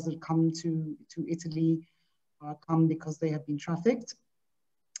the girls that come to Italy come because they have been trafficked.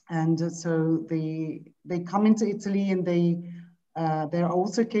 And so they come into Italy, and there are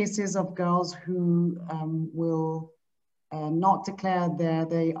also cases of girls who will not declare that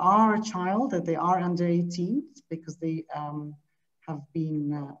they are a child, that they are under 18, because they have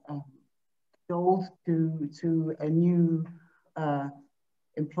been told to a new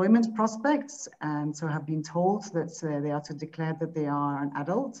employment prospects, and so have been told that they are to declare that they are an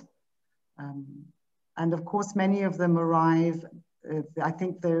adult. And of course, many of them arrive, I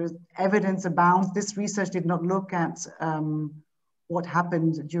think there's evidence abounds. This research did not look at what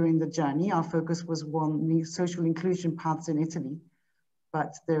happened during the journey. Our focus was on the social inclusion paths in Italy,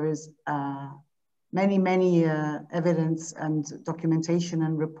 but there is many evidence and documentation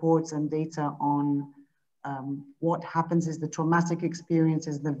and reports and data on what happens is the traumatic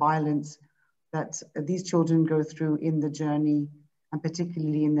experiences, the violence that these children go through in the journey, and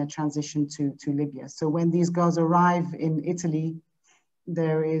particularly in their transition to Libya. So when these girls arrive in Italy,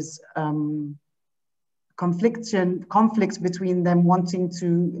 there is conflicts between them wanting to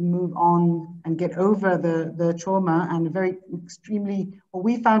move on and get over the trauma, and what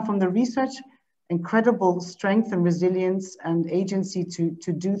we found from the research, incredible strength and resilience and agency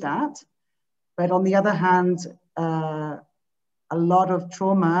to do that. But on the other hand, a lot of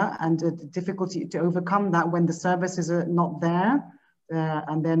trauma and the difficulty to overcome that when the services are not there,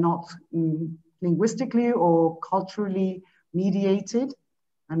 and they're not linguistically or culturally mediated.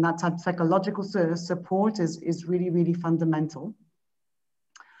 And that type of psychological support is really fundamental.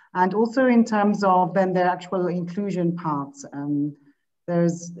 And also in terms of then the actual inclusion parts,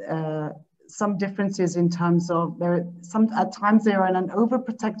 there's some differences in terms of at times they are in an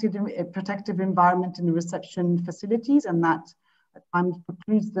protective environment in the reception facilities, and that at times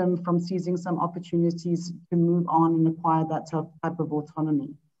precludes them from seizing some opportunities to move on and acquire that type of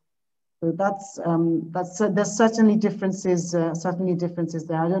autonomy. So there's certainly differences there.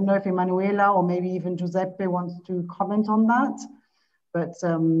 I don't know if Emanuela or maybe even Giuseppe wants to comment on that, but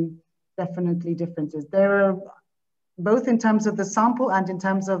definitely differences. There are, both in terms of the sample and in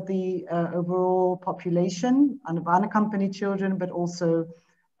terms of the overall population and of unaccompanied children, but also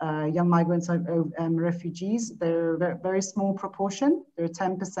young migrants and refugees. They're a very small proportion. They're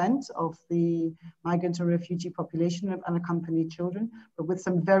 10% of the migrant and refugee population of unaccompanied children, but with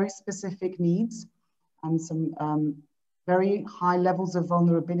some very specific needs and some very high levels of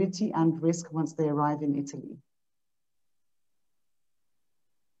vulnerability and risk once they arrive in Italy.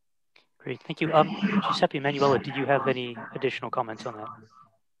 Great, thank you. Giuseppe, Emanuela, did you have any additional comments on that?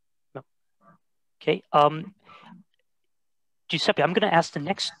 No. Okay. Giuseppe, I'm going to ask the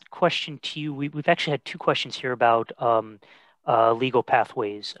next question to you. We've actually had 2 questions here about legal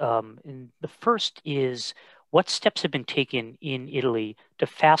pathways. And the first is, what steps have been taken in Italy to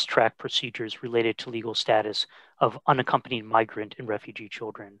fast-track procedures related to legal status of unaccompanied migrant and refugee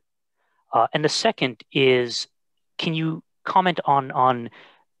children? And the second is, can you comment on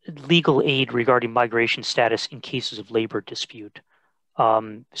legal aid regarding migration status in cases of labor dispute?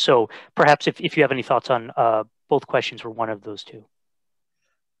 So perhaps if you have any thoughts on both questions or one of those 2.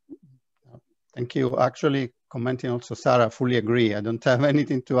 Thank you. Actually, commenting also, Sarah, fully agree. I don't have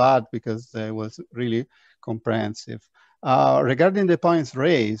anything to add because it was really comprehensive. Regarding the points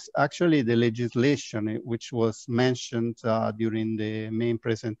raised, actually the legislation which was mentioned during the main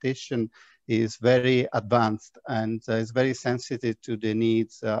presentation is very advanced and is very sensitive to the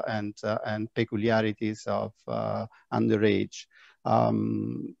needs and peculiarities of underage.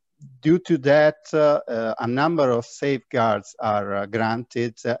 Due to that, a number of safeguards are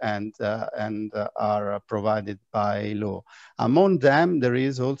granted and are provided by law. Among them, there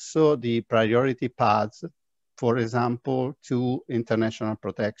is also the priority paths, for example, to international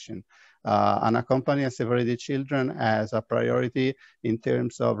protection. Unaccompanied and separated children has a priority in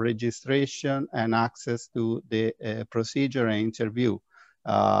terms of registration and access to the procedure and interview.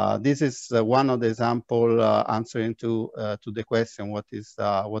 This is one of the example answering to the question what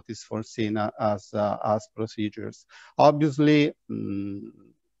is foreseen as procedures. Obviously,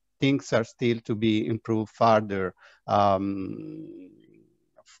 things are still to be improved further.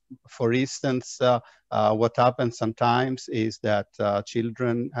 For instance, what happens sometimes is that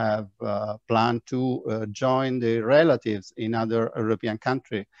children have planned to join their relatives in other European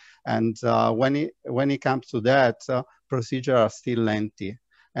countries. And when it comes to that, procedures are still lengthy.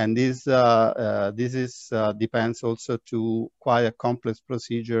 And this depends also to quite a complex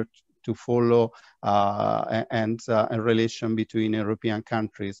procedure to follow and a relation between European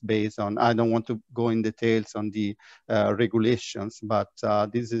countries based on, I don't want to go in details on the regulations, but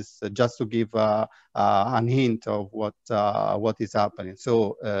this is just to give an hint of what is happening.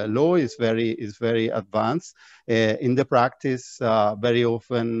 So law is very advanced. In the practice, very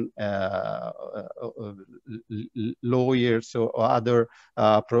often lawyers or other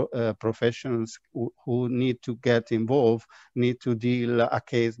professionals who need to get involved need to deal a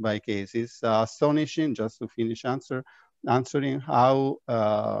case by case. It's astonishing, just to finish answering, how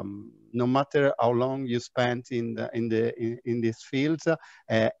no matter how long you spend in these fields,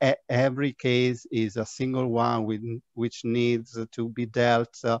 every case is a single one which needs to be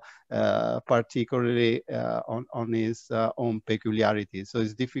dealt particularly on its own peculiarities. So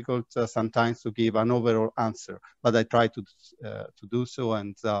it's difficult sometimes to give an overall answer, but I try to do so.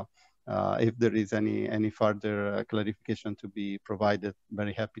 And if there is any further clarification to be provided,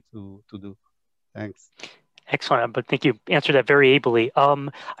 very happy to do. Thanks. Excellent, but thank you. Answered that very ably.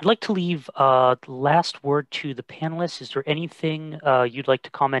 I'd like to leave the last word to the panelists. Is there anything you'd like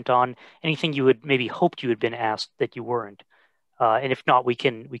to comment on? Anything you would maybe hoped you had been asked that you weren't? And if not, we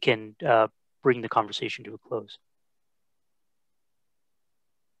can bring the conversation to a close.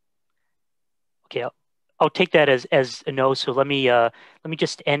 Okay, I'll take that as a no. So let me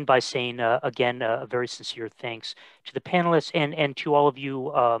just end by saying again a very sincere thanks to the panelists and to all of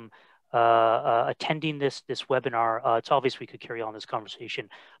you attending this webinar. It's obvious we could carry on this conversation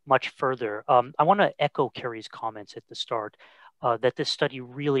much further. I want to echo Carrie's comments at the start that this study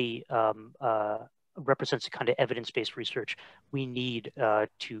really represents the kind of evidence-based research we need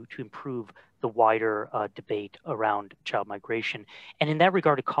to improve the wider debate around child migration. And in that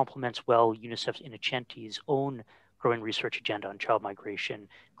regard, it complements well UNICEF's Unaccompanied's own growing research agenda on child migration,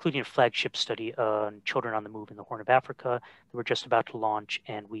 including a flagship study on children on the move in the Horn of Africa that we're just about to launch.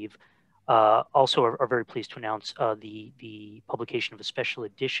 And we've also are very pleased to announce the publication of a special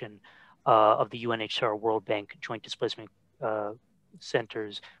edition of the UNHCR World Bank Joint Displacement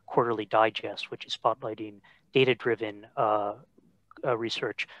Center's quarterly digest, which is spotlighting data-driven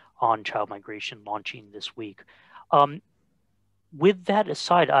research on child migration, launching this week. With that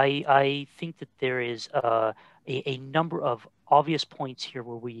aside, I think that there is a number of obvious points here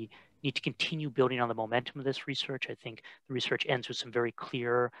where we need to continue building on the momentum of this research. I think the research ends with some very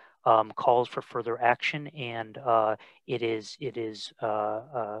clear calls for further action, and it is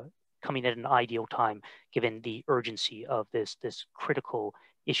coming at an ideal time given the urgency of this critical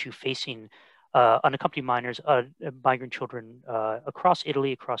issue facing unaccompanied minors, migrant children across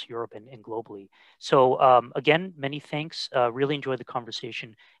Italy, across Europe, and globally. So again, many thanks. Really enjoyed the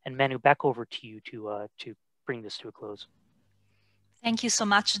conversation. And Manu, back over to you to bring this to a close. Thank you so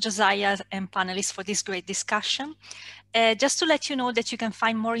much, Josiah and panelists, for this great discussion. Just to let you know that you can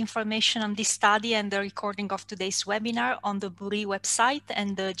find more information on this study and the recording of today's webinar on the BURI website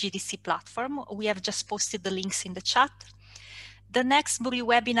and the GDC platform. We have just posted the links in the chat. The next BURI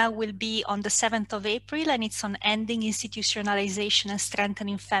webinar will be on the 7th of April, and it's on ending institutionalization and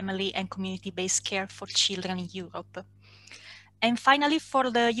strengthening family and community-based care for children in Europe. And finally, for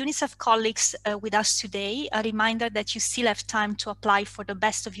the UNICEF colleagues with us today, a reminder that you still have time to apply for the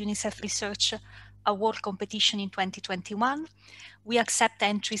Best of UNICEF Research Award competition in 2021. We accept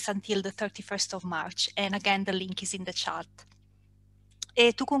entries until the 31st of March. And again, the link is in the chat.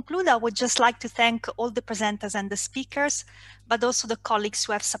 To conclude, I would just like to thank all the presenters and the speakers, but also the colleagues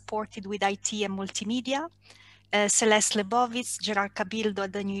who have supported with IT and multimedia. Celeste Lebovitz, Gerard Cabildo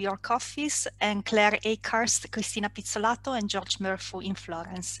at the New York office, and Claire Akehurst, Cristina Pizzolato, and George Murphy in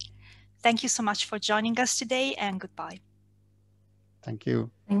Florence. Thank you so much for joining us today, and goodbye. Thank you.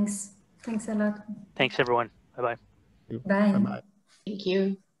 Thanks. Thanks a lot. Thanks, everyone. Bye-bye. Bye. Bye-bye. Thank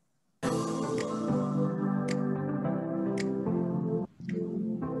you.